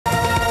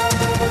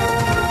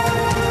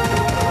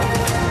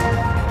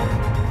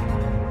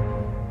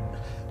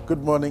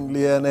Good morning,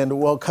 Leanne,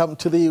 and welcome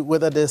to the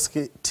weather desk.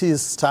 It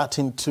is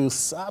starting to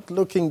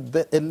looking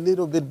a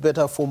little bit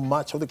better for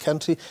much of the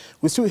country.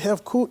 We still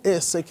have cool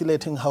air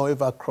circulating,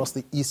 however, across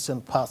the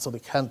eastern parts of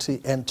the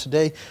country. And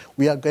today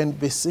we are going to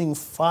be seeing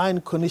fine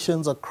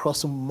conditions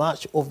across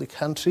much of the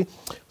country.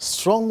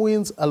 Strong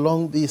winds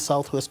along the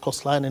southwest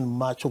coastline and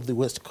much of the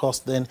west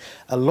coast. Then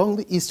along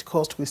the east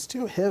coast, we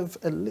still have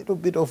a little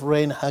bit of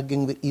rain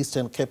hugging the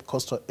eastern Cape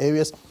coastal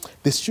areas.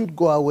 This should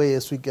go away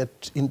as we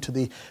get into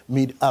the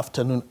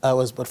mid-afternoon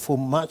hours, but for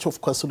much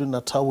of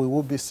KwaZulu-Natal, we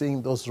will be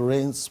seeing those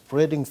rains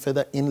spreading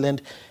further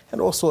inland and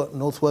also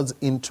northwards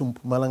into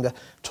Mpumalanga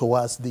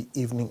towards the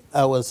evening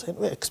hours. And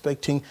we're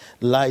expecting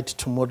light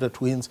to moderate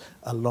winds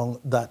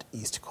along that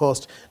east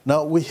coast.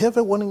 Now, we have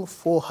a warning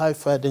for high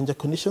fire danger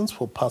conditions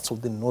for parts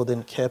of the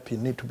northern Cape. You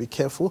need to be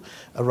careful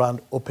around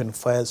open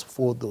fires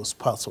for those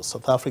parts of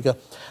South Africa.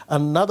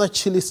 Another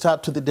chilly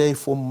start to the day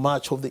for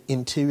much of the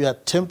interior.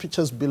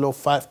 Temperatures below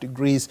 5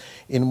 degrees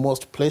in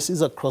most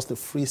places across the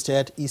Free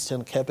State,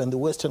 Eastern Cape and the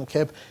Western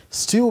Cape.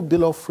 Still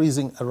below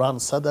freezing around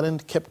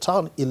Sutherland, Cape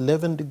Town,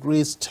 11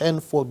 degrees, 10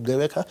 for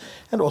Gqeberha,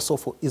 and also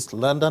for East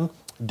London.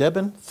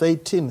 Durban,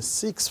 13,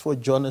 6 for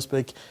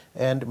Johannesburg,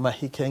 and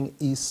Mahikeng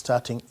is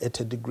starting at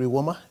a degree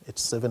warmer at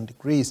 7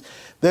 degrees.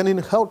 Then in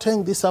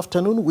Gauteng this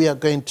afternoon, we are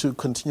going to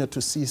continue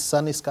to see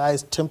sunny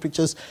skies,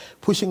 temperatures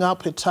pushing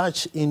up a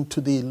touch into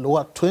the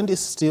lower 20s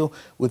still,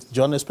 with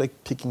Johannesburg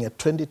peaking at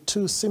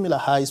 22, similar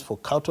highs for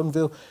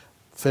Carltonville,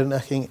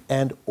 Vereeniging,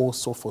 and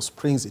also for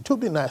Springs. It will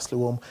be nicely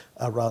warm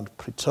around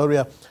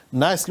Pretoria.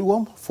 Nicely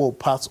warm for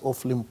parts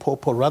of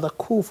Limpopo, rather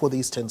cool for the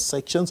eastern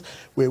sections,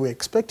 where we're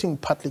expecting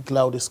partly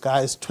cloudy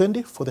skies,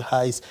 20 for the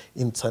highs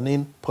in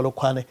Tanin,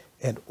 Polokwane,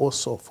 and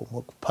also for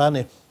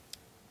Mokopane.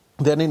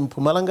 Then in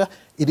Mpumalanga,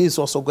 it is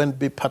also going to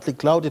be partly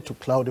cloudy to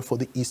cloudy for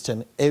the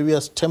eastern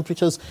areas.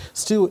 Temperatures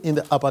still in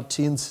the upper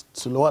teens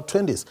to lower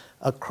 20s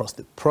across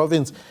the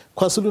province.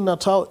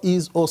 KwaZulu-Natal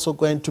is also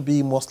going to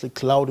be mostly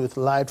cloudy with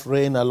light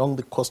rain along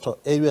the coastal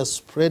areas,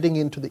 spreading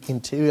into the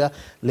interior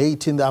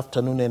late in the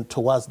afternoon and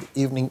towards the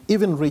evening,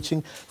 even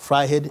reaching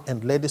Vryheid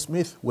and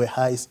Ladysmith, where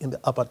highs in the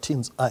upper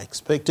teens are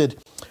expected.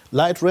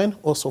 Light rain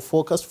also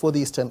forecast for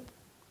the eastern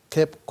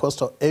Cape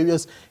coastal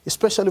areas,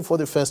 especially for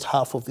the first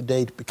half of the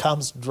day. It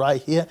becomes dry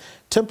here.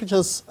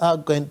 Temperatures are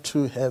going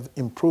to have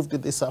improved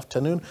this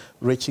afternoon,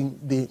 reaching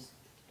the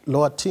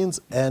lower teens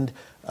and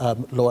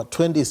lower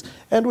 20s.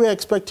 And we're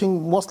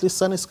expecting mostly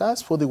sunny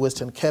skies for the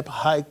Western Cape.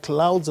 High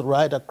clouds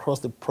right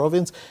across the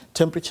province.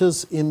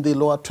 Temperatures in the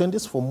lower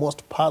 20s for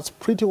most parts.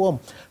 Pretty warm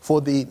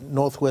for the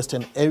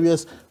northwestern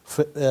areas.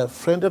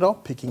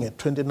 Friendero peaking at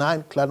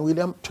 29,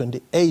 Clanwilliam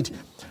 28.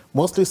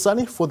 Mostly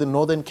sunny for the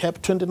northern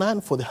Cape, 29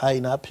 for the high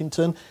in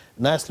Uppington.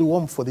 Nicely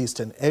warm for the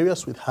eastern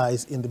areas with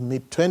highs in the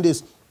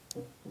mid-20s.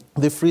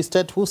 The Free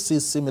State will see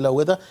similar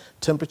weather.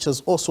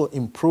 Temperatures also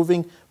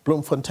improving.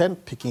 Bloemfontein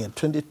peaking at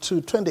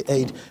 22,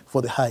 28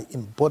 for the high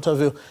in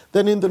Botterville.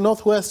 Then in the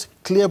northwest,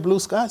 clear blue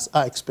skies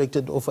are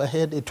expected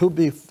overhead. It will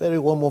be very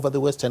warm over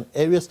the western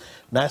areas.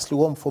 Nicely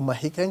warm for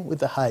Mahikeng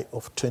with a high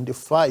of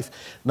 25.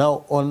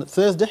 Now on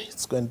Thursday,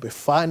 it's going to be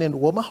fine and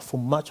warmer for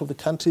much of the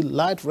country.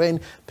 Light rain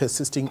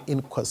persisting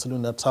in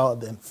KwaZulu-Natal.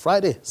 Then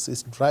Friday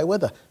sees dry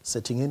weather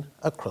setting in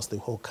across the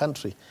whole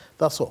country.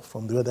 That's all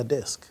from the weather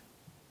desk.